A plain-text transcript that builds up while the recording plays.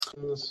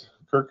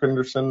Kirk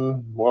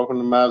Henderson. Welcome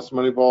to Mavs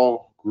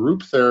Moneyball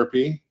Group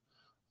Therapy.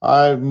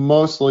 I've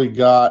mostly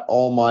got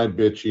all my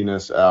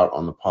bitchiness out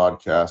on the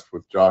podcast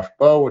with Josh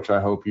Bowe, which I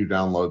hope you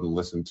download and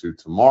listen to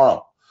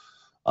tomorrow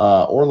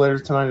or later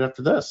tonight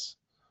after this.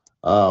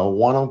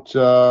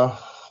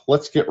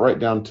 Let's get right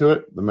down to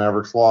it. The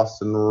Mavericks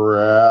lost in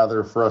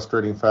rather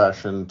frustrating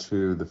fashion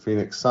to the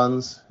Phoenix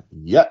Suns,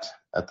 yet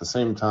at the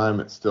same time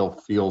it still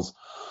feels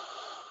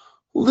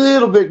a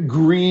little bit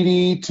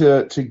greedy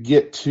to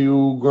get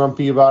too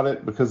grumpy about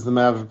it because the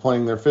Mavs are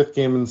playing their fifth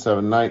game in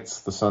 7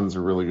 nights. The Suns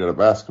are really good at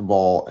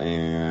basketball,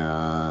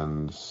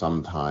 and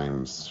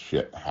sometimes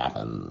shit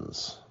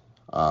happens.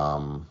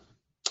 So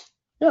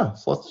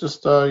let's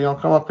just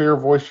come up here,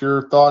 voice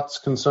your thoughts,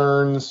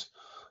 concerns.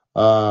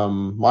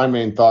 My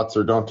main thoughts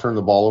are don't turn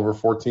the ball over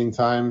 14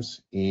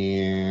 times,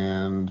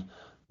 and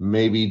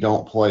maybe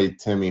don't play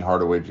Timmy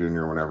Hardaway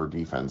Jr. whenever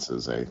defense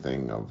is a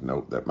thing of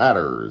note that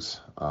matters.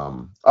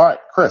 All right,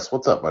 Chris,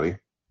 what's up, buddy?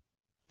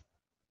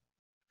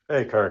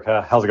 Hey, Kirk.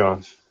 How's it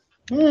going?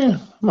 I'm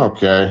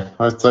okay.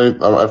 I'd say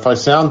if I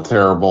sound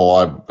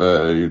terrible,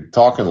 you're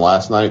talking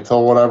last night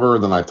till whatever,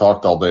 then I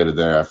talked all day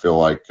today. I feel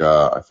like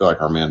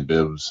our man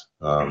Bibbs,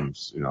 a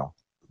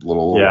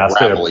little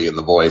rattly in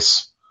the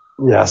voice.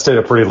 Yeah, I stayed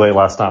up pretty late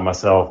last night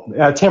myself.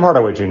 Tim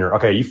Hardaway Jr.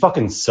 Okay, you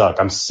fucking suck.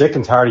 I'm sick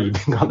and tired of you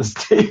being on this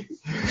team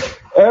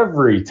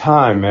every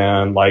time,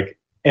 man.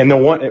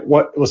 And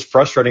what was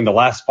frustrating, the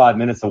last 5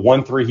 minutes, the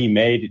 1-3 he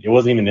made, it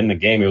wasn't even in the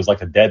game. It was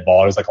like a dead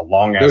ball. It was like a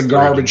long ass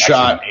garbage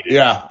shot.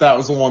 Yeah, that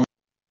was the one.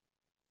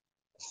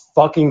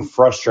 Fucking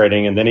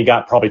frustrating. And then he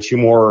got probably 2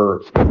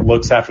 more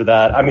looks after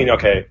that. I mean,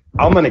 okay,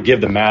 I'm gonna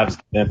give the Mavs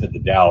the benefit of the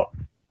doubt.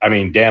 I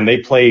mean, damn, they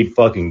played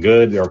fucking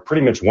good. They were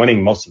pretty much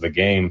winning most of the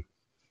game.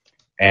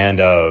 And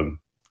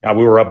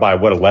we were up by,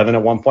 11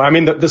 at one point. I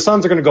mean, the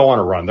Suns are going to go on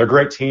a run. They're a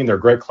great team. They're a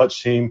great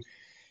clutch team.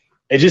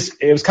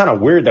 It was kind of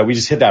weird that we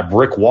just hit that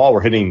brick wall.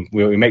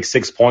 We make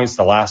 6 points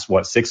the last,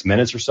 6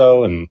 minutes or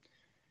so. And,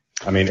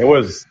 I mean, it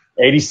was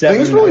 87.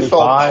 Things really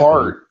fell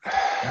apart.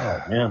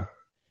 Oh, man.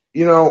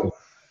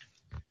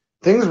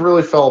 Things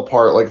really fell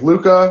apart. Like,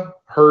 Luka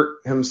hurt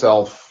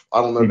himself.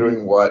 I don't know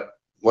doing what.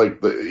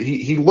 Like,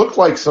 he looked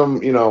like some,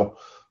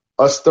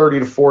 us 30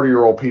 to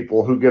 40-year-old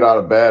people who get out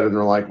of bed and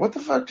they're like, what the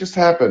fuck just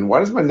happened? Why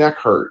does my neck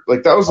hurt?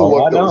 Like, that was the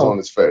look that was on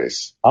his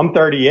face. I'm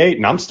 38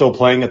 and I'm still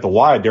playing at the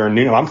Y during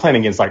noon. I'm playing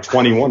against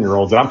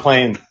 21-year-olds,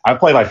 and I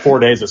played 4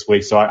 days this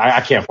week, so I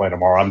can't play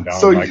tomorrow. I'm done.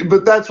 So,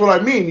 but that's what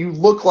I mean. You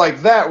look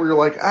like that where you're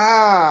like,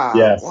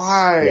 yes.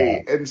 why? Yeah.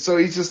 And so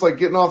he's just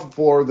getting off the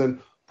floor. Then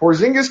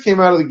Porzingis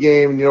came out of the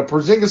game.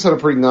 Porzingis had a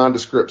pretty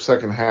nondescript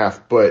second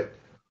half, but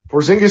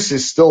Porzingis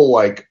is still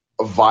a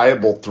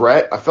viable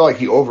threat. I felt like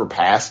he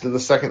overpassed in the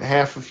second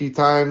half a few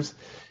times.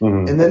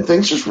 And then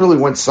things just really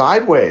went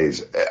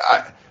sideways.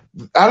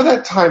 Out of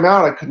that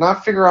timeout, I could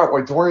not figure out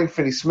why Dorian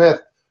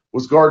Finney-Smith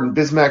was guarding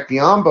Bismack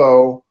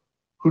Biyombo,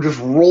 who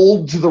just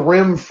rolled to the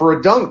rim for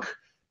a dunk.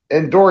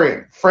 And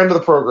Dorian, friend of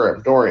the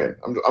program,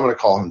 I'm going to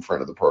call him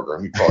friend of the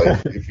program. He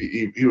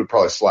probably, he would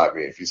probably slap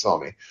me if he saw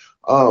me.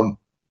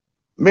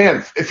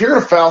 Man, if you're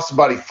going to foul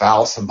somebody,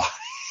 foul somebody.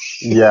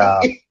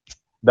 Yeah.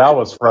 That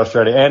was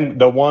frustrating. And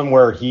the one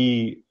where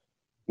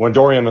when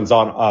Dorian was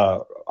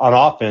on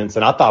offense,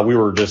 and I thought he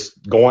was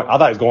going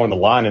to the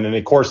line. And then,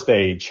 of course,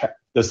 the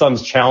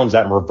Suns challenge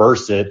that and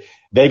reverse it.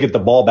 They get the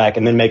ball back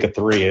and then make a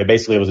 3. And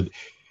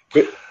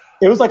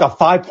it was like a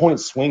 5-point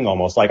swing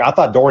almost. I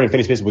thought Dorian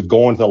Finney-Smith was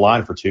going to the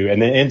line for 2,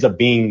 and then it ends up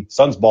being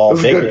Suns ball. It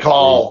was a good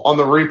call on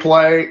the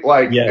replay.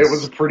 Yes. It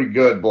was a pretty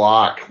good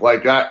block.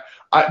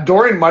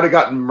 Dorian might have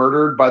gotten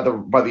murdered by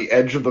the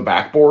edge of the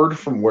backboard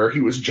from where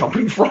he was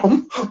jumping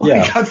from.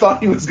 I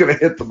thought he was going to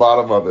hit the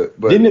bottom of it.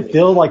 But didn't it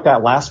feel like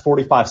that last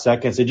 45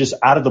 seconds? It just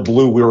out of the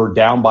blue, we were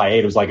down by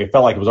 8. It was it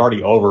felt like it was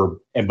already over.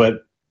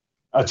 But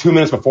 2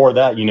 minutes before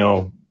that,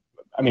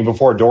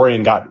 before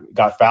Dorian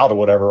got fouled or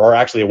whatever, or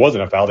actually it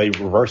wasn't a foul, they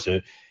reversed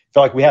it.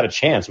 Felt like we had a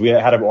chance. We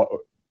had to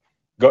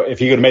go if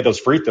you could have made those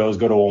free throws,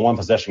 go to a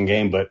 1-possession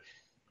game, but.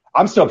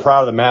 I'm still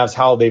proud of the Mavs,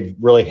 how they've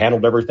really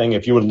handled everything.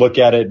 If you would look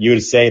at it, you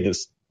would say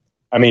this.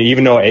 I mean,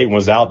 even though Ayton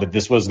was out, that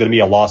this was going to be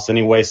a loss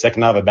anyway,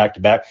 second out of a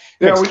back-to-back.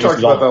 Yeah, we talked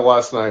about that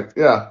last night.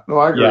 Yeah, no,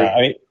 I agree.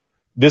 Yeah,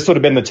 this would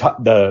have been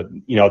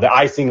the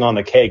icing on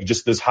the cake,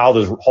 just how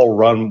this whole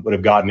run would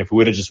have gotten if we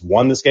would have just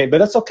won this game. But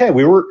that's okay.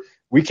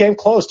 We came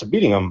close to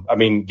beating them. I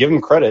mean, give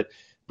them credit.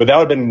 But that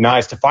would have been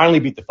nice to finally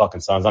beat the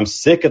fucking Suns. I'm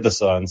sick of the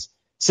Suns.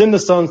 Send the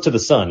Suns to the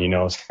sun,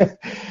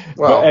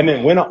 Well, and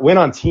then win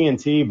on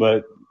TNT,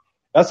 but.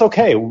 That's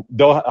okay.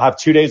 They'll have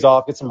 2 days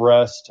off, get some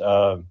rest.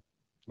 They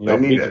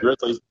need it.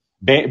 Grizzlies.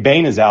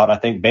 Bane is out. I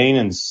think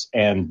Bane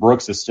and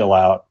Brooks is still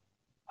out.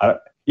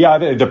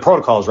 The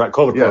protocols, right?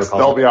 COVID yes,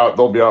 protocols.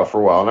 They'll be out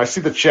for a while. And I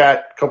see the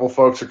chat. A couple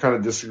folks are kind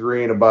of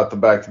disagreeing about the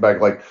back-to-back.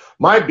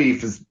 My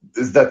beef is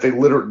that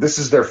this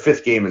is their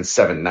 5th game in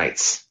 7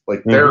 nights.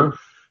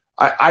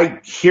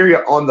 I hear you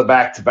on the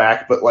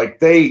back-to-back, but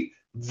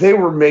they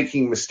were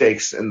making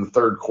mistakes in the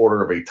third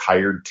quarter of a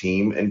tired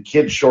team, and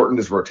Kidd shortened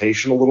his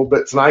rotation a little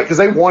bit tonight because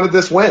they wanted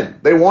this win.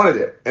 They wanted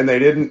it, and they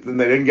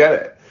didn't get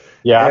it.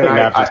 Yeah, I And think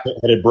Mavs just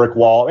hit a brick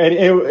wall, and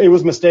it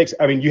was mistakes.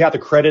 I mean, you have to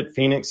credit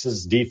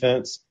Phoenix's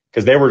defense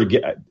because they were to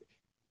get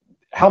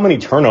how many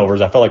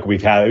turnovers I felt like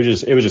we've had.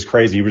 It was just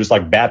crazy. It was just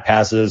like bad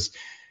passes.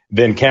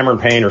 Then Cameron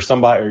Payne or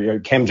somebody or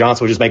Cam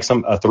Johnson would just make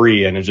a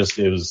three, and it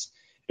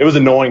was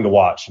annoying to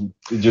watch,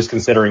 just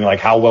considering like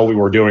how well we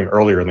were doing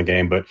earlier in the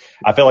game. But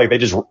I feel like the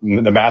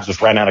Mavs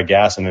just ran out of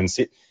gas, and then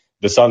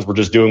the Suns were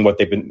just doing what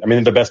they've been. I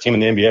mean, they're the best team in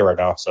the NBA right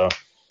now. So.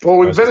 Well,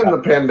 we've been in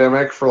the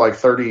pandemic for like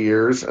 30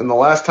 years, and the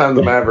last time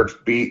the Mavericks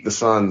beat the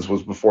Suns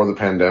was before the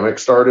pandemic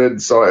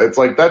started. So it's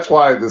like that's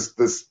why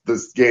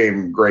this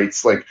game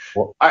grates. Like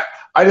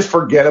I just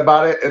forget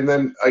about it, and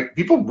then like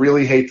people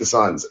really hate the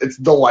Suns. It's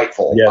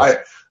delightful.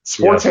 Yes.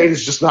 Sports hate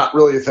is just not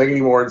really a thing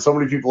anymore, and so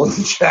many people in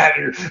the chat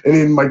and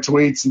in my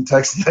tweets and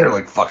texts, they're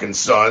like fucking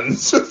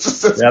Suns.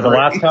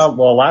 The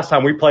last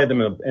time we played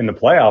them in the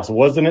playoffs,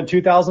 wasn't it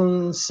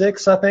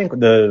 2006? I think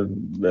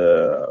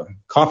the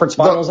conference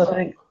finals. I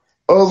think.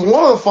 It was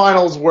one of the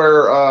finals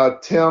where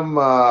Tim,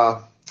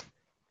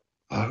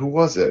 who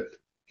was it?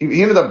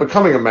 He ended up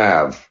becoming a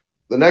Mav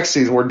the next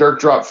season where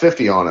Dirk dropped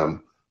 50 on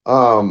him.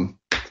 Sean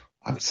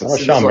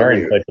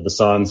Marion played for the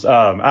Suns.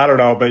 I don't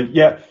know, but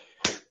yeah,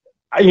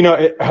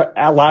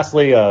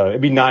 lastly,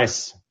 it'd be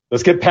nice.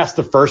 Let's get past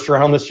the first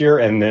round this year,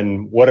 and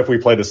then what if we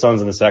play the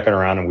Suns in the second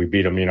round and we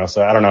beat them?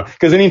 So I don't know,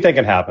 because anything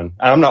can happen.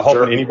 I'm not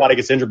hoping anybody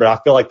gets injured, but I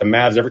feel like the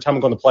Mavs, every time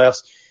we go in the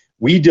playoffs,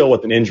 we deal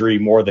with an injury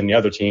more than the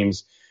other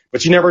teams.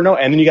 But you never know.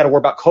 And then you got to worry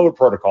about COVID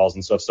protocols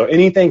and stuff. So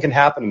anything can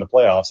happen in the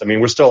playoffs. I mean,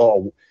 we're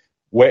still,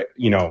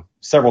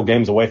 several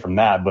games away from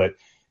that. But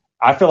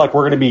I feel like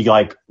we're going to be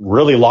like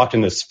really locked in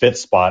this fifth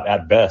spot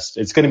at best.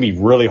 It's going to be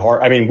really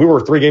hard. I mean, we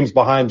were 3 games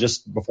behind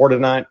just before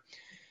tonight,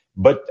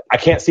 but I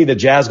can't see the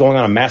Jazz going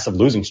on a massive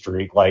losing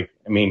streak. Like,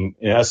 I mean,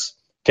 us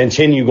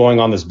continue going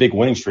on this big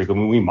winning streak. I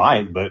mean, we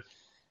might, but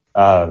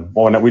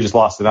we just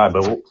lost tonight.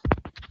 But we'll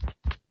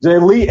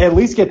at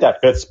least get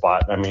that fifth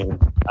spot. I mean,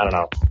 I don't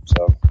know.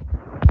 So.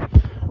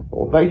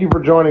 Well, thank you for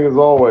joining as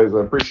always. I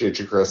appreciate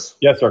you, Chris.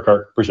 Yes, sir,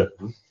 Kurt. Appreciate it.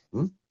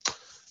 Mm-hmm.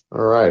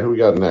 All right, who we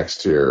got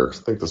next here? I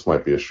think this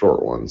might be a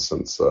short one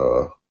since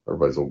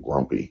everybody's a little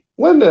grumpy.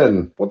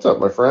 Lyndon, what's up,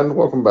 my friend?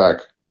 Welcome back.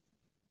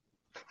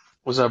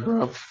 What's up,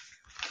 bro?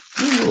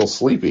 You're a little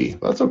sleepy.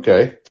 That's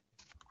okay.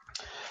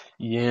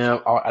 Yeah,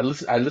 I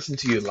listened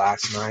to you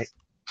last night,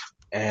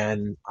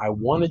 and I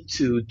wanted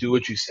to do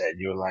what you said.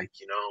 You were like,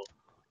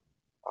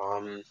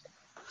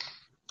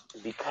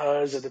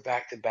 because of the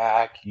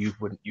back-to-back, you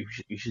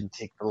shouldn't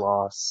take the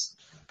loss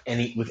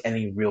with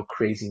any real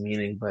crazy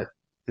meaning. But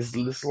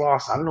this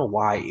loss, I don't know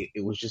why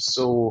it was just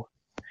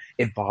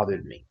it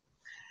bothered me.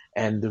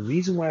 And the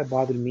reason why it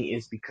bothered me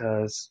is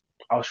because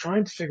I was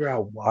trying to figure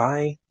out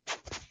why,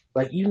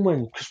 like even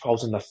when Chris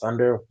Paul's in the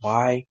Thunder,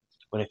 why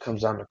when it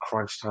comes down to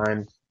crunch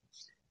time,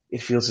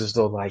 it feels as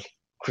though like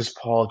Chris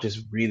Paul just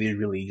really,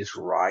 really just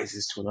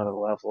rises to another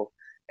level,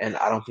 and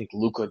I don't think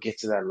Luka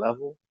gets to that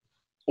level.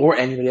 Or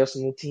anybody else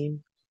on the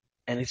team,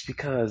 and it's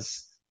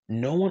because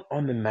no one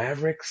on the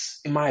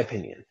Mavericks, in my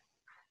opinion,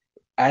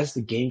 as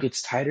the game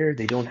gets tighter,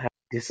 they don't have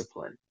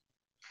discipline.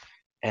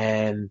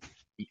 And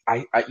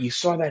you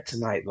saw that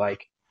tonight.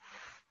 Like,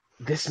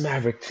 this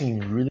Maverick team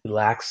really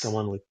lacks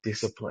someone with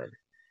discipline.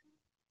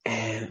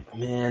 And,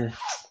 man,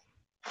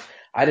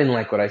 I didn't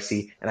like what I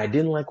see. And I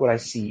didn't like what I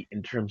see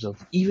in terms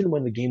of, even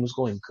when the game was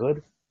going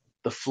good,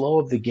 the flow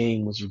of the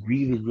game was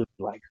really, really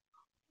like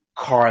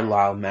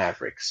Carlisle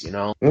Mavericks,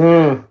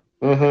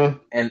 Mm-hmm.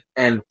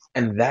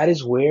 And that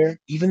is where,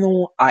 even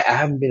though I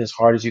haven't been as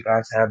hard as you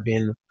guys have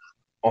been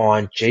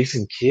on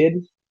Jason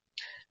Kidd,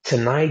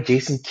 tonight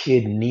Jason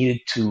Kidd needed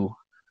to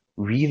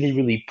really,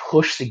 really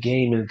push the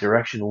game in a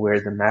direction where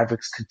the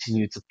Mavericks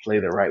continued to play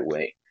the right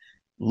way.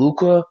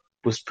 Luka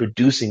was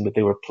producing, but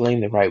they were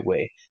playing the right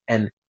way.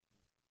 And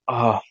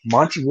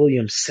Monty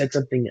Williams said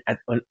something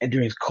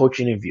during his coach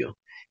interview.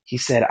 He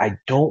said, I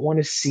don't want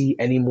to see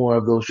any more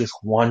of those just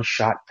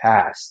one-shot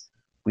pass.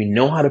 We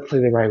know how to play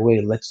the right way.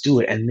 Let's do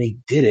it. And they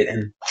did it.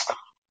 And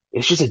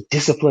it's just a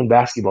disciplined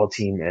basketball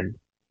team. And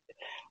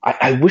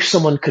I wish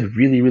someone could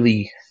really,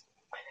 really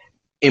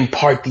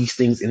impart these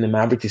things in the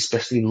Mavericks,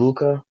 especially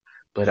Luka.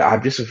 But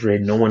I'm just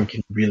afraid no one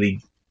can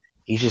really.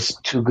 He's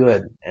just too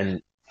good.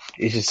 And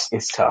it's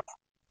tough.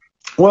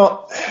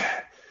 Well,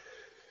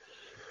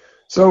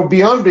 so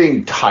beyond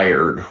being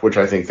tired, which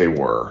I think they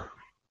were,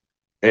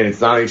 and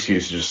it's not an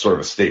excuse, it's just sort of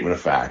a statement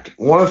of fact.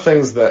 One of the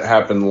things that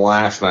happened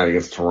last night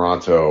against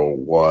Toronto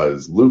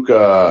was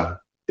Luka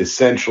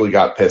essentially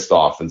got pissed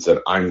off and said,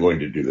 I'm going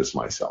to do this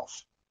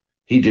myself.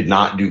 He did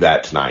not do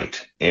that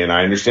tonight. And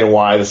I understand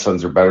why the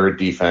Suns are better at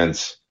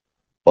defense,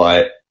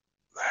 but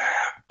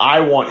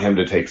I want him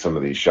to take some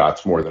of these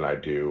shots more than I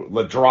do.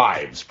 The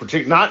drives,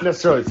 not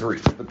necessarily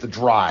threes, but the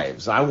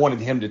drives. I wanted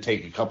him to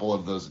take a couple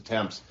of those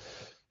attempts.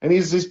 And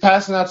he's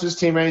passing out to his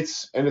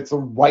teammates, and it's the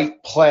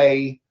right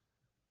play.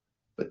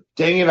 But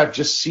dang it, I've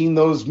just seen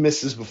those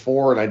misses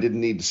before, and I didn't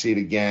need to see it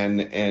again.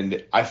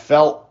 And I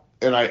felt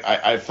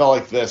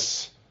like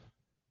this,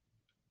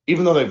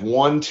 even though they've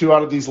won 2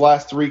 out of these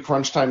last 3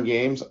 crunch time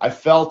games, I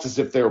felt as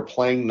if they were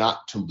playing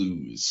not to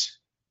lose.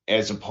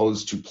 as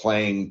opposed to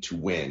playing to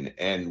win.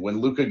 And when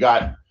Luka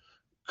got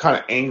kind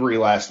of angry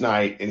last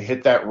night and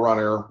hit that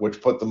runner,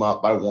 which put them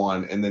up by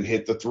 1, and then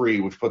hit the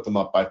 3, which put them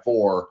up by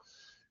 4,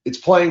 it's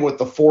playing with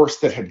the force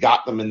that had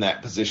got them in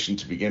that position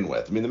to begin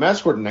with. I mean, the Mavs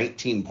scored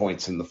 19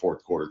 points in the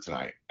fourth quarter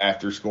tonight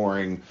after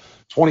scoring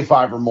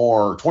 25 or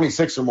more,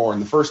 26 or more in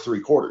the first 3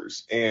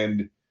 quarters.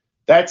 And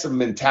that's a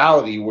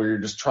mentality where you're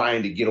just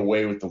trying to get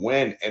away with the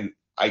win. And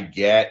I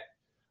get,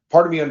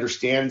 part of me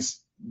understands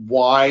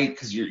why,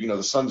 because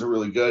the Suns are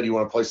really good. You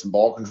want to play some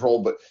ball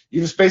control, but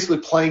you're just basically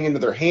playing into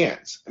their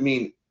hands. I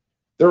mean,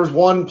 there was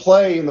one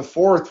play in the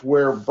fourth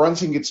where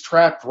Brunson gets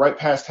trapped right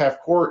past half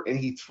court, and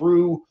he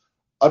threw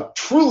a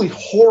truly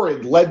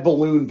horrid lead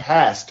balloon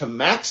pass to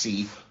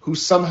Maxey,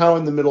 who's somehow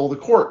in the middle of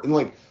the court.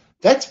 And,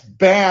 that's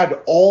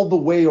bad all the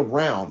way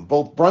around.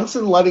 Both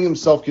Brunson letting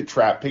himself get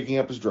trapped, picking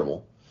up his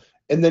dribble,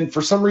 and then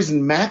for some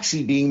reason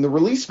Maxey being the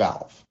release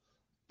valve.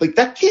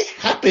 That can't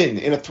happen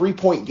in a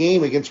 3-point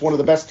game against one of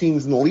the best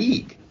teams in the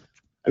league.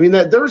 I mean,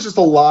 there was just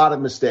a lot of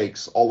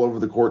mistakes all over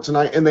the court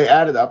tonight, and they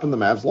added up, and the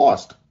Mavs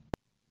lost.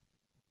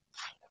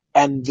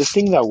 And the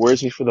thing that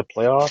worries me for the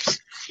playoffs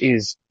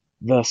is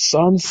the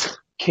Suns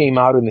came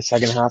out in the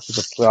second half with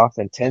the playoff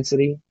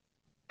intensity,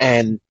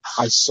 and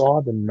I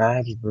saw the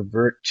Mavs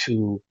revert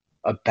to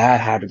a bad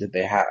habit that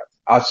they have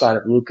outside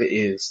of Luka.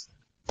 Is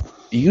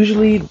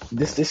usually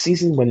this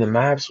season when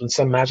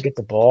some Mavs get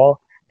the ball,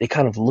 they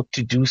kind of look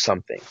to do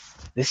something.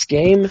 This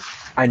game,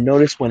 I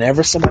noticed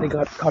whenever somebody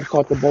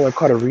caught the ball or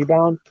caught a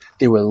rebound,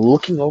 they were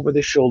looking over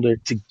their shoulder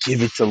to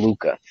give it to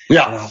Luka.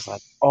 Yeah. And I was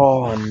like,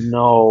 oh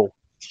no.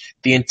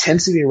 The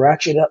intensity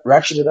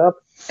ratcheted up,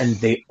 and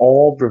they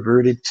all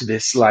reverted to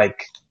this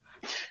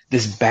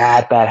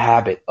bad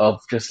habit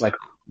of just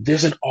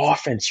there's an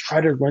offense,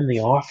 try to run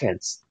the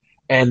offense.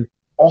 And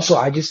also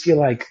I just feel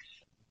like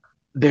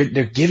they're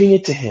giving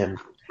it to him,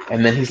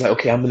 and then he's like,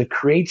 okay, I'm going to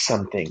create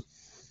something.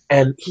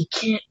 And he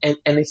can't,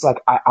 and it's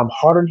I'm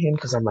hard on him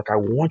because I'm I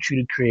want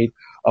you to create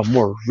a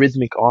more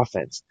rhythmic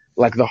offense.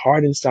 Like the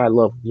Harden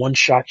style of one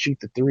shot, shoot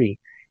the 3.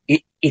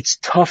 It's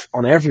tough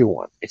on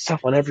everyone. It's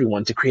tough on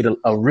everyone to create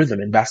a rhythm,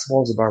 and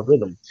basketball is about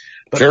rhythm.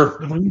 But sure.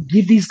 When you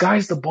give these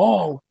guys the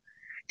ball,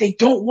 they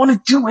don't want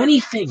to do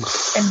anything.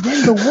 And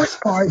then the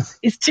worst part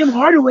is Tim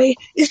Hardaway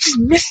is just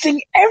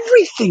missing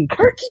everything.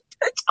 Kirky,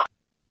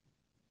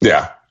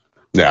 Yeah.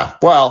 Yeah.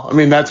 Well, I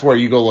mean, that's where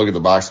you go look at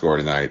the box score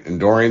tonight. And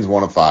Dorian's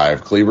 1 of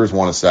 5, Kleber's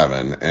 1 of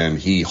 7, and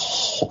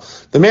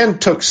the man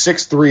took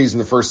 6 threes in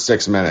the first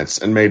 6 minutes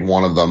and made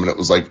one of them, and it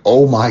was like,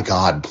 oh my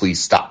God, please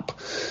stop.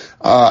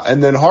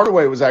 And then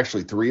Hardaway was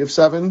actually 3 of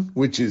 7,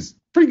 which is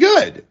pretty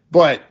good,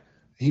 but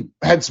he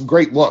had some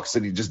great looks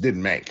that he just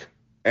didn't make.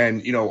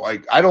 And,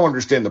 I don't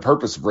understand the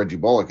purpose of Reggie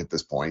Bullock at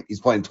this point. He's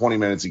playing 20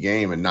 minutes a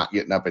game and not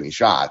getting up any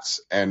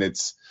shots. And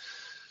it's,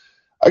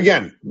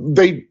 again,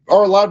 they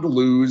are allowed to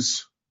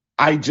lose.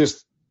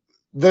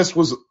 This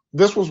was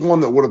one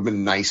that would have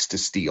been nice to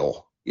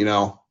steal,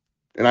 and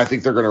I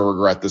think they're going to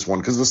regret this one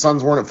because the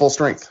Suns weren't at full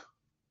strength.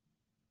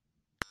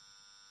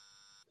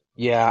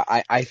 Yeah,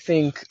 I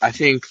think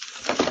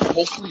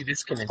hopefully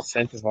this can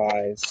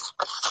incentivize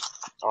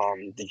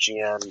the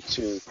GM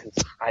to.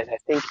 I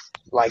think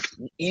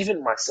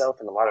even myself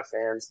and a lot of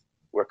fans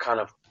were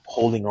kind of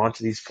holding on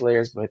to these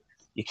players, but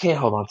you can't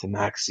hold on to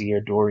Maxey or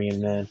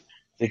Dorian, man.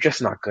 They're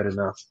just not good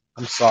enough.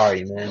 I'm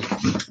sorry, man.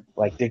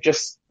 They're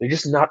just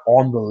not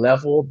on the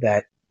level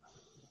that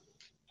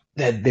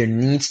there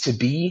needs to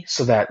be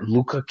so that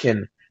Luka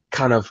can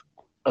kind of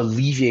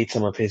alleviate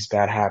some of his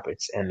bad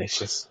habits. And it's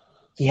just,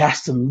 he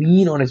has to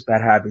lean on his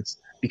bad habits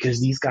because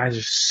these guys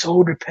are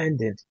so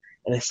dependent.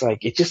 And it's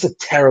it's just a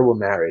terrible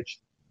marriage.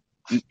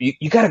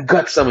 You gotta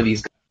gut some of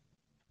these guys.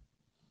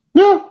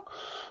 Yeah.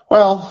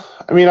 Well,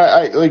 I mean,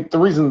 I the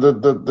reason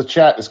the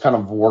chat is kind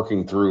of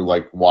working through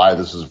why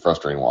this is a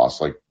frustrating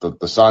loss.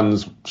 The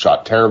Suns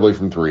shot terribly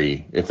from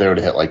 3. If they would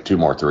have hit 2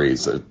 more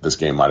threes, this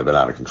game might have been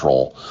out of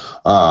control.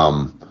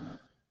 As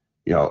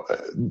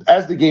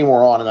the game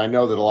wore on, and I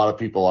know that a lot of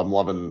people, I'm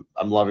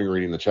loving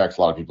reading the checks.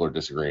 A lot of people are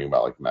disagreeing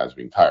about the Mavs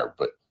being tired,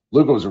 but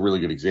Luka was a really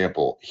good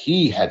example.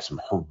 He had some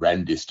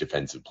horrendous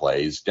defensive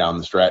plays down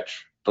the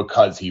stretch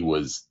because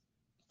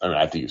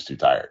I think he was too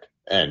tired.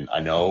 And I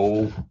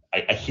know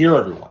I hear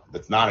everyone.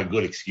 That's not a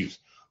good excuse,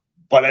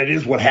 but it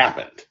is what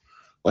happened.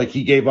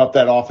 He gave up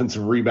that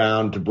offensive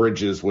rebound to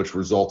Bridges, which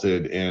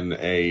resulted in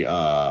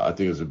I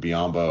think it was a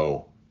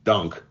Biyombo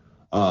dunk,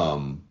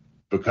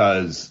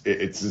 because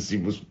it's just, he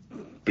was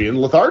being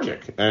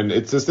lethargic, and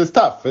it's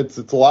tough. It's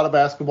a lot of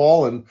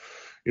basketball, and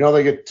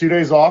they get 2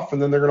 days off,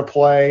 and then they're going to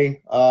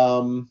play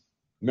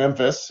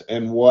Memphis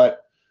in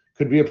what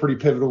could be a pretty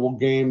pivotal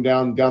game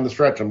down the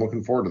stretch. I'm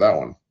looking forward to that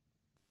one.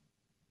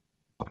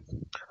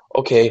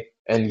 Okay,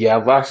 and yeah,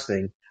 last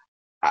thing.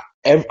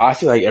 I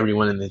feel like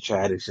everyone in the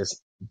chat is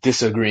just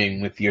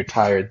disagreeing with your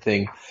tired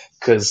thing,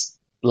 because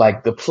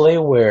the play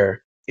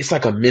where it's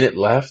a minute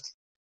left,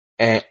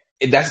 and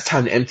that's the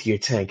time to empty your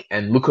tank,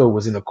 and Luka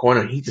was in the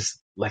corner, and he just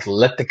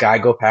let the guy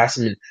go past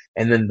him,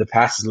 and then the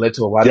passes led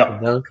to a wide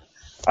open dunk.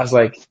 I was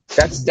like,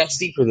 that's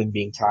deeper than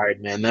being tired,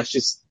 man. That's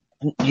just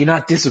You're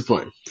not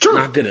disciplined. Sure.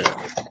 Not good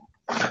enough.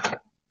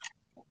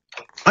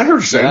 I heard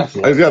you saying.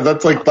 Yeah.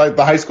 That's like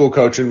the high school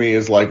coach in me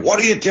is like, what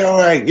are you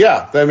doing?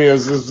 Yeah, I mean, it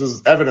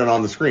was evident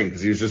on the screen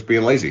because he was just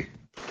being lazy.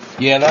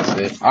 Yeah, that's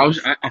it.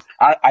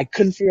 I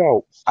couldn't figure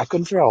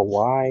out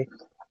why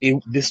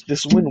this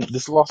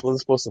loss wasn't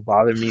supposed to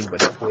bother me,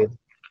 but it did,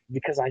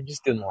 because I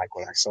just didn't like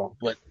what I saw.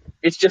 But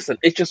it's just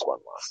one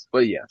loss.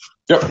 But yeah,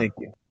 Yep. thank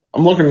you.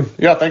 I'm looking.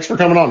 Yeah, thanks for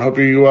coming on. Hope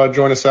you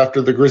join us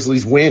after the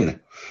Grizzlies win.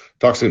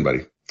 Talk soon,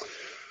 buddy.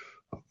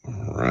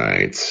 All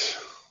right.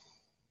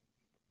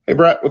 Hey,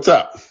 Brett, what's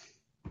up?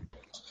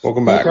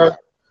 Welcome back. Okay.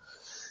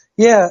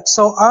 Yeah,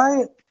 so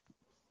I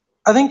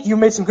think you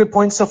made some good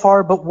points so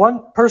far, but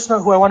one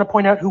person who I want to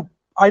point out who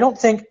I don't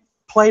think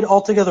played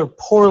altogether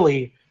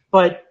poorly,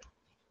 but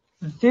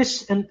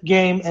this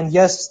game and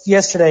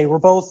yesterday were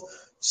both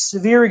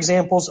severe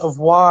examples of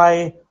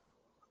why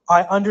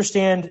I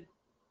understand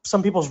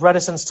some people's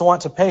reticence to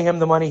want to pay him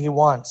the money he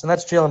wants, and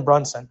that's Jalen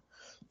Brunson.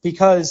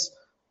 Because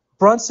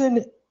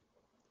Brunson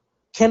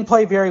can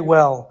play very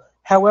well.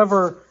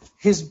 However,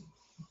 his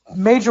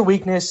major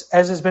weakness,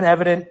 as has been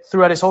evident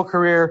throughout his whole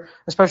career,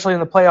 especially in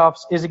the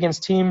playoffs, is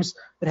against teams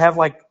that have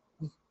like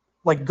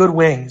good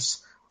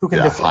wings who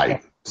can defend.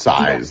 Height,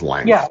 size,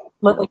 length. Yeah,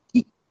 like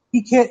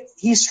he can't.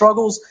 He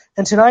struggles.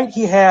 And tonight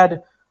he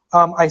had.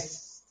 I'm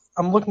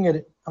looking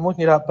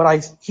it up,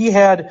 but he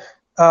had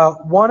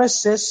 1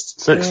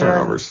 assist, 6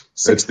 turnovers.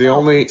 It's the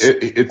only.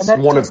 It's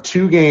one of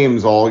 2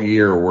 games all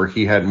year where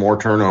he had more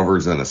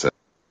turnovers than assists.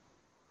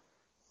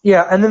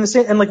 Yeah, and then the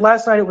same, and like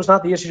last night, it was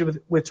not the issue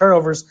with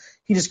turnovers.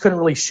 He just couldn't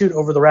really shoot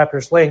over the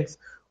Raptors' length.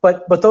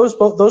 But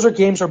those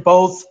games are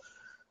both,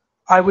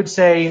 I would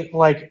say,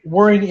 like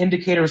worrying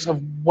indicators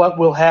of what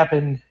will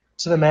happen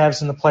to the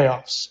Mavs in the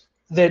playoffs.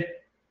 That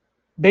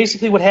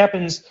basically what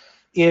happens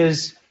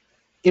is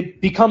it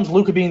becomes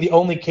Luka being the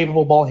only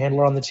capable ball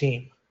handler on the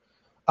team,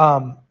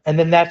 and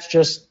then that's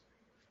just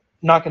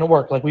not going to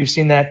work. Like we've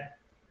seen that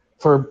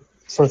for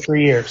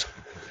 3 years.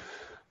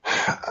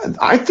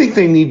 I think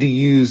they need to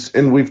use,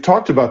 and we've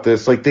talked about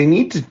this, like they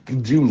need to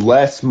do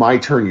less my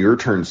turn, your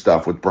turn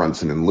stuff with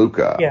Brunson and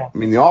Luka. Yeah. I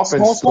mean, the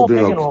offense is still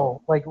doing pick and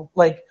roll.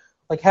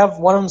 Like have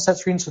one of them set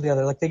screens for the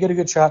other. Like they get a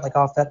good shot like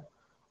off that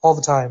all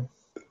the time.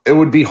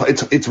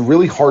 It's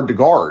really hard to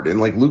guard,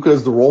 and like Luka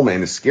as the roll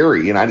man is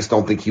scary, and I just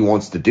don't think he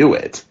wants to do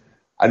it.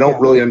 I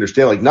don't really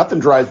understand. Like nothing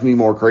drives me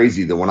more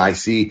crazy than when I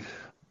see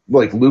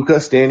like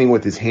Luka standing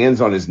with his hands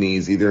on his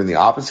knees, either in the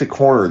opposite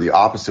corner or the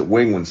opposite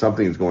wing when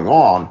something is going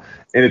on.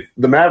 And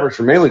the Mavericks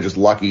are mainly just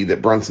lucky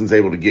that Brunson's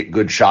able to get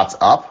good shots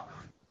up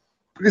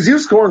because he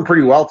was scoring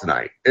pretty well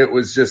tonight. It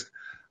was just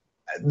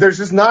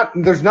there's not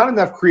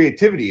enough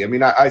creativity. I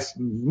mean, I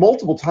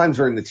multiple times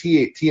during the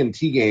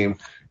TNT game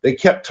they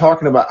kept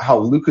talking about how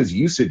Luka's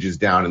usage is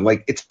down, and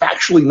like it's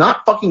factually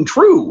not fucking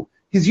true.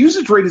 His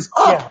usage rate is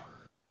up. Yeah.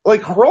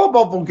 Like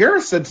Haralabos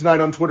Voulgaris said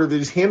tonight on Twitter that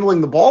he's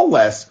handling the ball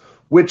less,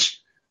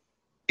 which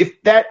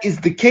if that is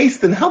the case,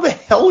 then how the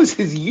hell is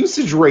his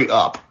usage rate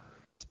up?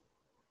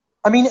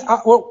 I mean,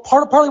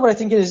 partly what I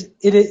think it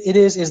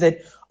is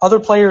that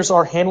other players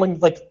are handling,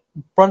 like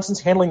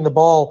Brunson's handling the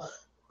ball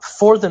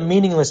for the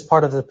meaningless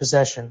part of the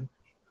possession.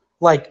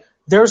 Like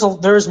there's more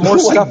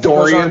like stuff.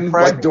 Dorian,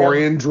 like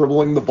Dorian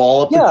dribbling the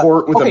ball up the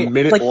court with a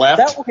minute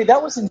left.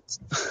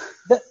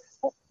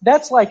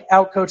 That's like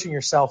out coaching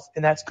yourself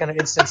in that kind of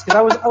instance.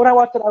 Because when I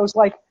watched it, I was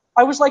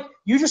like,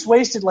 you just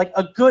wasted like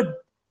a good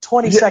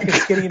 20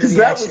 seconds getting into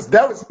the action.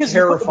 That was because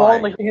terrifying. You put the ball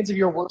in like the hands of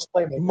your worst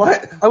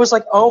playmaker. I was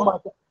like, oh my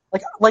god.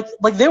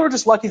 Like they were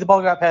just lucky the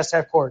ball got past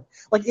half court.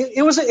 Like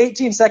it was at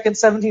 18 seconds,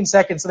 17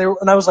 seconds,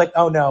 and I was like,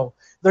 oh no,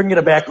 they're gonna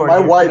get a backcourt. My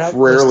wife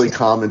rarely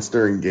comments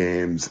during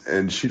games,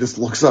 and she just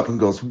looks up and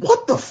goes,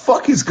 "What the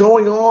fuck is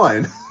going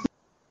on?"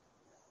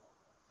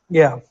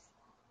 Yeah,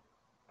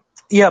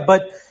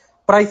 but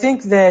I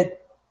think that,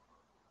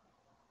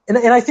 and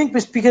I think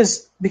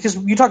because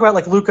you talk about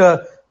like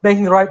Luka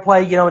making the right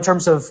play, in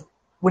terms of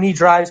when he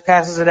drives,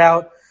 passes it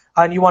out,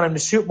 and you want him to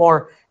shoot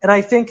more, and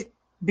I think.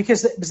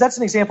 Because that's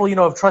an example,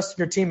 of trusting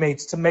your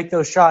teammates to make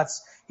those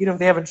shots, even if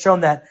they haven't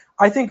shown that.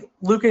 I think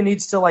Luka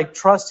needs to like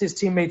trust his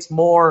teammates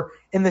more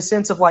in the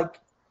sense of like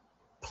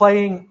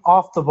playing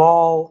off the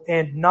ball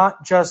and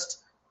not just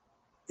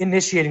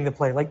initiating the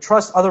play. Like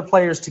trust other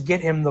players to get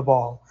him the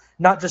ball,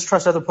 not just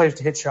trust other players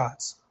to hit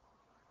shots.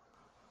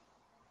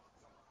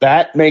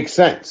 That makes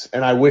sense,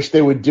 and I wish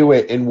they would do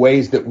it in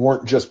ways that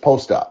weren't just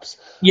post-ups.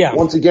 Yeah.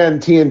 Once again,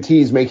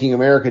 TNT's making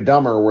America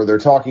dumber where they're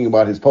talking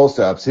about his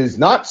post-ups. He's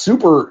not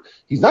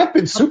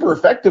been super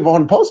effective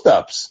on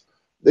post-ups.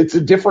 It's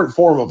a different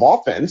form of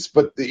offense,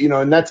 but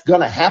and that's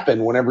going to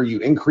happen whenever you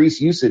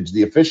increase usage.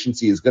 The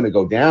efficiency is going to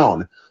go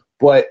down.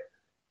 But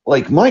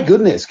like, my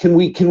goodness, can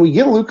we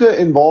get Luka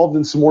involved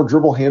in some more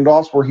dribble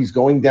handoffs where he's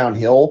going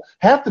downhill?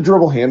 Half the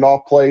dribble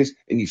handoff plays,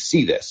 and you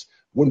see this.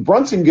 When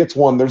Brunson gets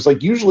one, there's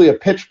like usually a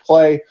pitch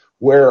play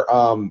where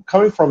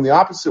coming from the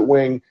opposite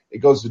wing, it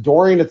goes to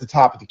Dorian at the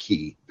top of the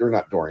key. Or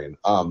not Dorian,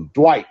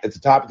 Dwight at the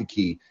top of the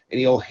key,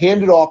 and he'll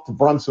hand it off to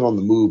Brunson on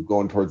the move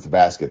going towards the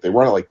basket. They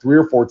run it like 3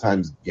 or 4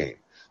 times a game.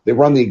 They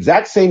run the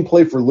exact same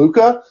play for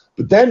Luka, but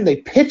But then they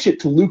pitch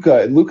it to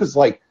Luka, and Luka's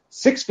like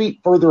 6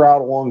 feet further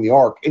out along the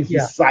arc, and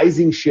he's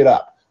sizing shit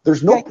up.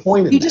 There's no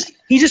point in that.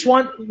 He just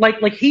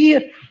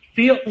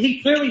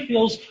he clearly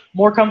feels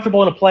more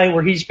comfortable in a play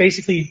where he's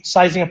basically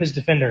sizing up his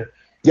defender,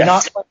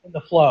 not letting the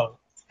flow.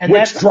 And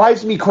which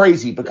drives me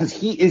crazy because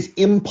he is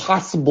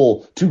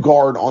impossible to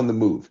guard on the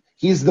move.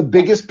 He's the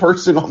biggest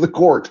person on the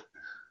court.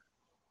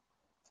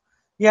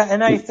 Yeah,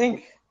 and I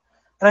think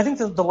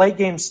the late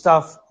game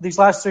stuff, these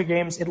last 3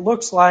 games, it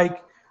looks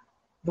like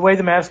the way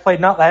the Mavs played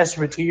not last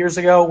year but 2 years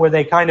ago, where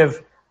they kind of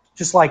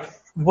just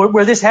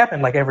where this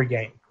happened like every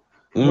game,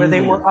 where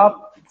they were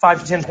up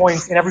 5 to 10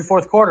 points in every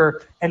fourth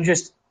quarter and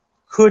just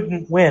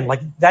couldn't win.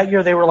 Like that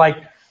year they were I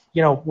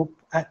don't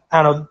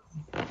know,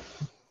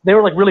 they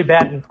were really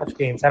bad in clutch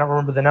games. I don't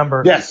remember the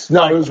number. Yes,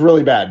 no, it was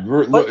really bad.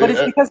 But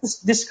it's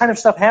because this kind of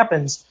stuff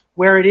happens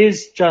where it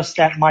is just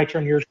that my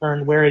turn, your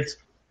turn, where it's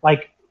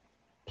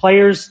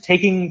players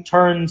taking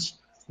turns,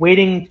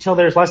 waiting till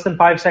there's less than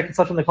 5 seconds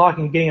left on the clock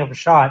and getting up a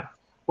shot.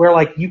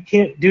 Where you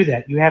can't do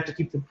that. You have to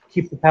keep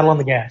the pedal on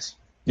the gas.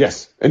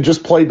 Yes, and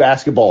just play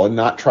basketball and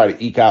not try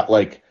to eke out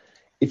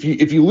if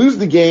you lose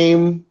the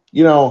game,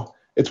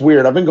 it's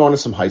weird. I've been going to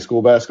some high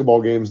school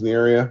basketball games in the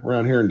area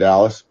around here in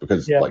Dallas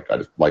because I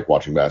just like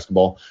watching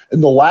basketball.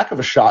 And the lack of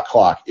a shot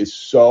clock is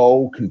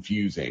so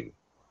confusing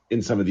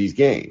in some of these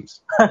games.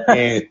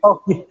 And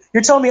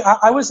you're telling me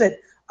I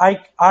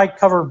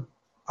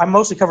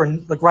mostly cover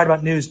write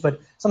about news, but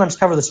sometimes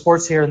cover the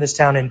sports here in this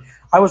town. And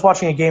I was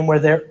watching a game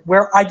where it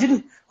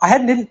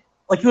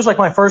was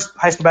my first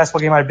high school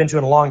basketball game I'd been to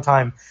in a long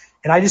time,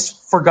 and I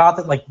just forgot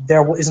that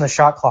there isn't a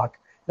shot clock.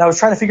 And I was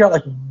trying to figure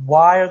out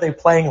why are they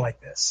playing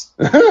like this?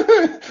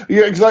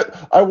 Yeah, exactly.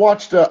 I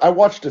watched a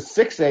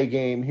 6A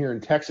game here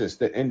in Texas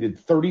that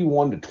ended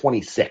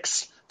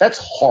 31-26. That's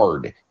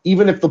hard,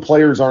 even if the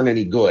players aren't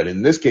any good.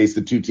 In this case,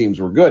 the 2 teams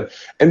were good.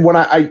 And when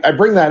I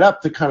bring that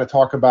up to kind of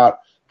talk about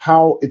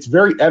how it's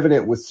very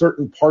evident with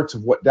certain parts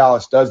of what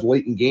Dallas does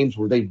late in games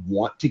where they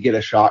want to get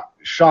a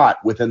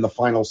shot within the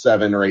final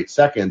 7 or 8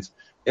 seconds,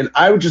 and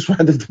I would just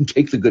rather them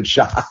take the good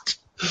shot.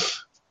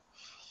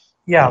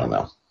 Yeah. I don't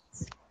know.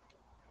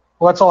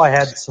 Well, that's all I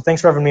had, so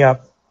thanks for having me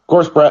up. Of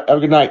course, Brett. Have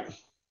a good night.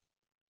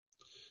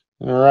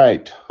 All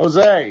right.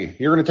 Jose,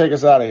 you're going to take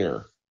us out of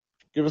here.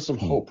 Give us some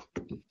hope.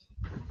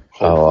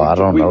 Oh, I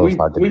don't know if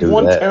I could do that.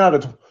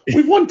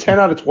 We've won 10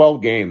 out of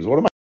 12 games. What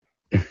am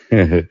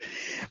I?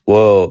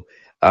 Well,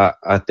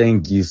 I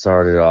think you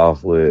started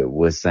off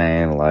with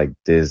saying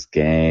this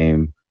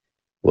game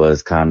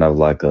was kind of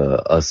like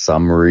a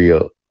summary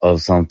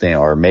of something,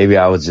 or maybe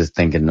I was just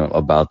thinking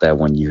about that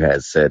when you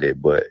had said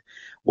it, but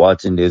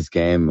watching this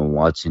game and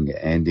watching the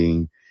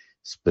ending,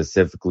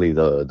 specifically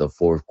the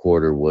fourth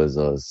quarter, was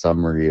a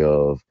summary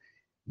of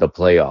the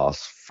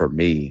playoffs for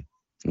me.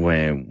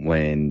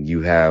 When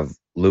you have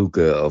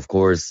Luka, of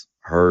course,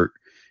 hurt,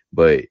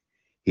 but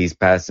he's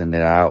passing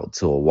it out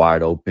to a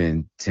wide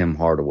open Tim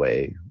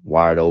Hardaway,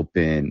 wide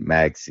open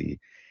Maxey.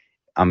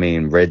 I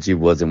mean, Reggie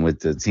wasn't with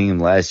the team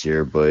last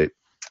year, but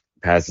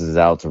passes it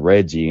out to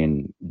Reggie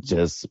and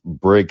just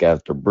brick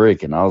after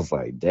brick. And I was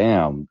like,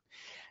 damn.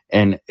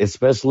 And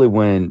especially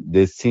when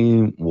this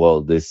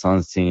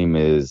Suns team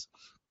is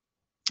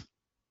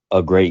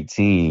a great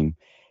team,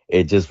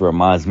 it just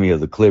reminds me of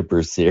the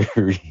Clippers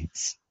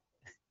series.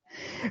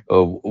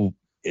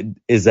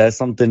 Is that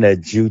something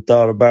that you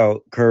thought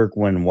about, Kirk,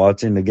 when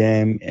watching the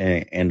game?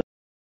 And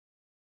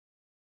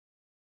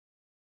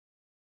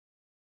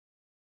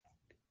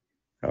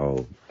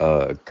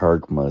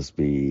Kirk must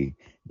be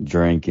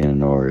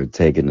drinking or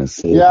taking a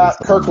sip. Yeah,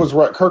 Kirk was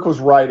right. Kirk was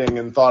writing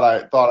and thought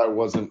I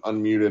wasn't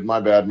unmuted. My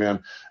bad,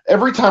 man.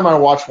 Every time I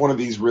watch one of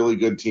these really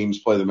good teams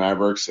play the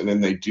Mavericks, and then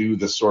they do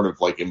the sort of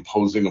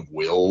imposing of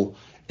will,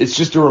 it's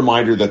just a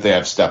reminder that they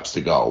have steps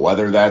to go.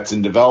 Whether that's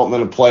in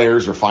development of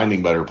players or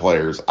finding better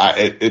players,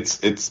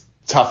 it's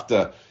tough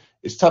to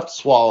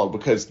swallow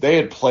because they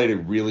had played a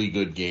really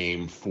good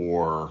game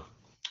for.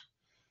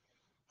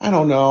 I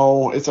don't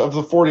know. It's of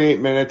the 48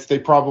 minutes, they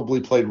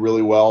probably played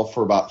really well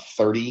for about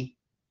 30.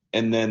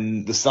 And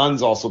then the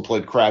Suns also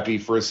played crappy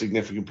for a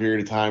significant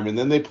period of time. And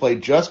then they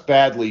played just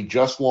badly,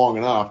 just long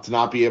enough to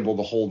not be able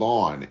to hold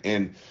on.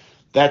 And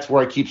that's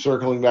where I keep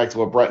circling back to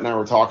what Brett and I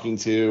were talking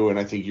to, and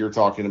I think you're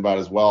talking about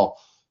as well.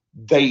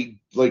 They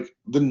the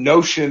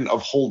notion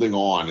of holding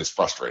on is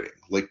frustrating.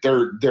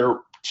 They're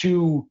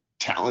too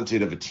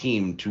talented of a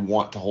team to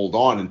want to hold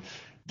on. And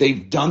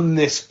they've done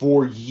this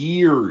for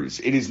years.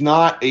 It is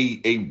not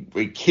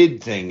a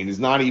kid thing. It is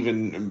not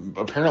even,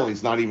 apparently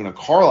it's not even a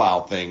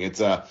Carlisle thing.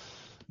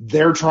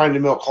 They're trying to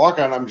milk clock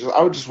out.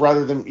 I would just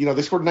rather them,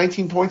 they scored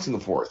 19 points in the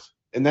fourth,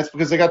 and that's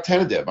because they got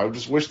tentative. I would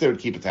just wish they would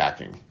keep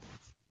attacking.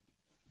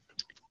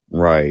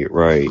 Right.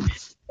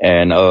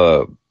 And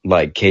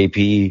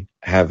KP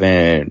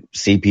having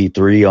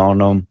CP3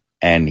 on him,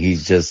 and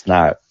he's just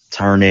not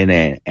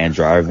turning and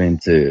driving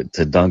to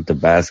dunk the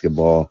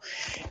basketball.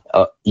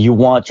 You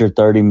want your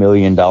 $30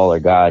 million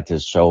guy to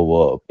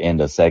show up in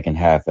the second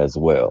half as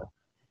well.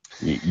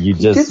 You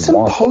just did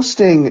some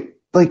posting,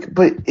 but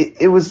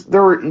it was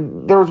there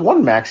was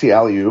one Maxey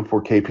alley-oop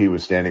where KP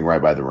was standing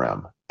right by the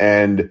rim,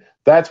 And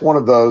that's one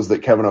of those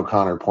that Kevin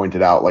O'Connor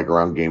pointed out like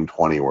around game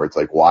 20 where it's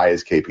like, why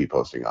is KP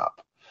posting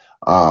up?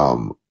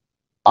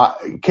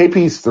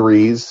 KP's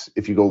threes,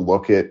 if you go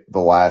look at the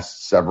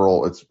last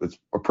several, it's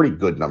a pretty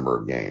good number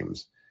of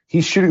games.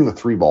 He's shooting the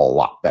three ball a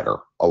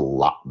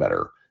lot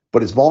better,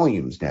 but his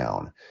volume's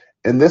down.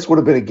 And this would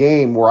have been a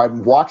game where I've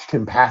watched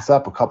him pass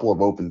up a couple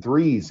of open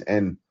threes,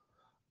 and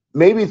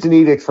maybe it's an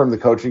edict from the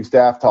coaching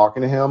staff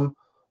talking to him,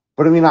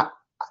 but I mean,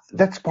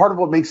 that's part of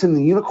what makes him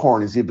the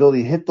unicorn is the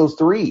ability to hit those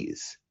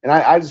threes. And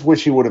I just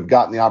wish he would have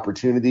gotten the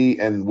opportunity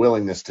and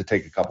willingness to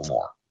take a couple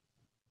more.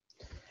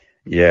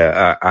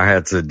 Yeah, I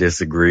had to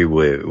disagree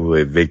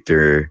with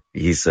Victor.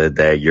 He said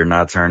that you're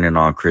not turning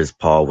on Chris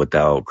Paul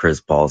without Chris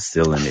Paul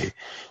stealing it.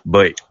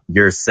 But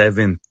you're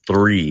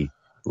 7-3.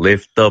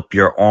 Lift up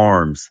your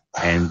arms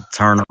and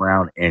turn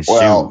around and shoot.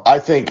 Well, I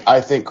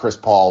think Chris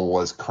Paul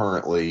was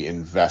currently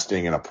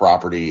investing in a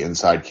property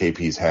inside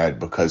KP's head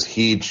because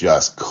he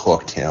just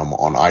cooked him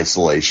on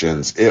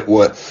isolations. It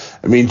was,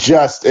 I mean,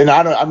 and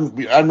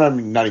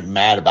I'm not even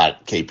mad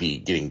about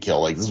KP getting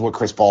killed. Like, this is what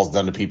Chris Paul's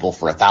done to people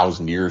for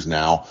 1,000 years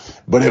now.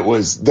 But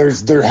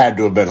there had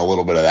to have been a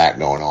little bit of that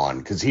going on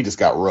because he just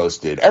got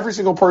roasted. Every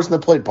single person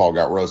that played Paul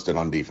got roasted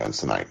on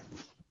defense tonight.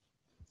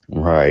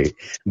 Right.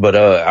 But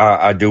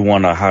I do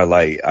want to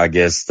highlight, I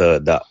guess,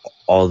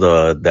 all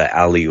the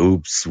alley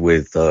oops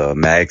with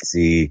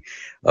Maxey,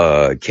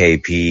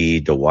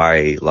 KP,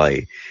 Dwight.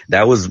 Like,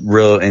 that was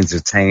real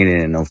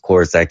entertaining, and of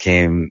course that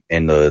came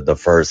in the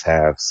first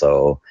half,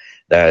 so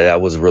that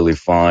was really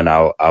fun.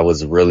 I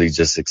was really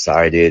just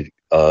excited.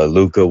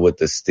 Luka with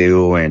the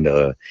steal and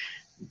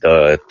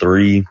the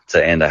 3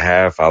 to end the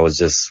half. That was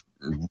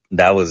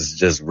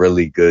just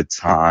really good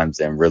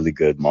times and really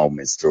good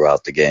moments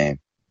throughout the game.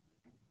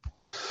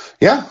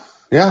 Yeah.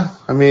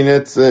 I mean,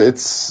 this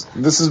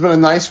has been a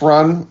nice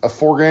run, a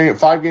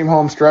 5-game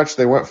home stretch.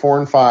 They went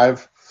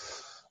 4-5.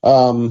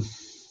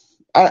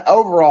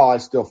 Overall, I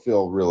still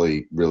feel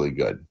really, really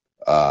good.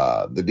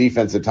 The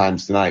defense at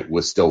times tonight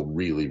was still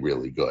really,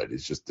 really good.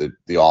 It's just that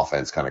the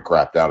offense kind of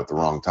crapped out at the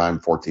wrong time.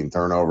 14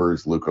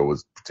 turnovers. Luka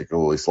was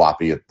particularly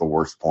sloppy at the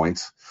worst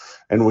points,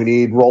 and we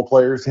need role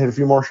players to hit a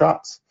few more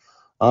shots.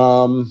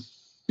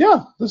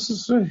 This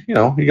is, you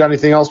got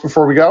anything else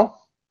before we go?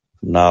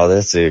 No,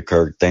 that's it,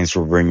 Kirk. Thanks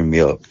for bringing me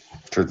up.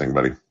 Sure thing,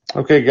 buddy.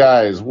 Okay,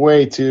 guys,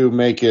 way to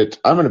make it.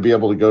 I'm going to be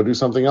able to go do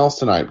something else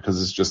tonight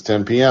because it's just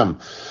 10 p.m.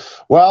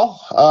 Well,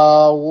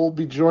 we'll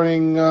be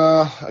joining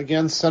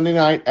again Sunday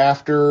night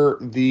after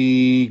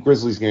the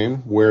Grizzlies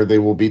game where they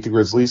will beat the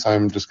Grizzlies.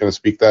 I'm just going to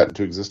speak that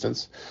into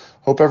existence.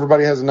 Hope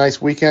everybody has a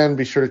nice weekend.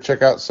 Be sure to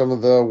check out some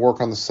of the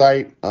work on the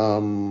site. Our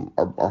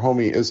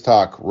homie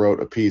Iztok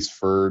wrote a piece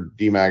for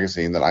D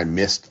Magazine that I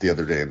missed the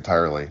other day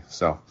entirely.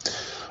 So,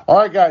 all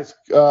right, guys,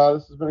 this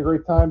has been a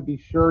great time. Be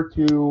sure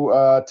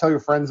to tell your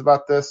friends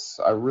about this.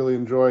 I really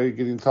enjoy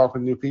getting to talk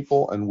with new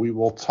people, and we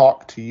will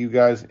talk to you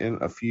guys in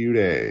a few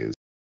days.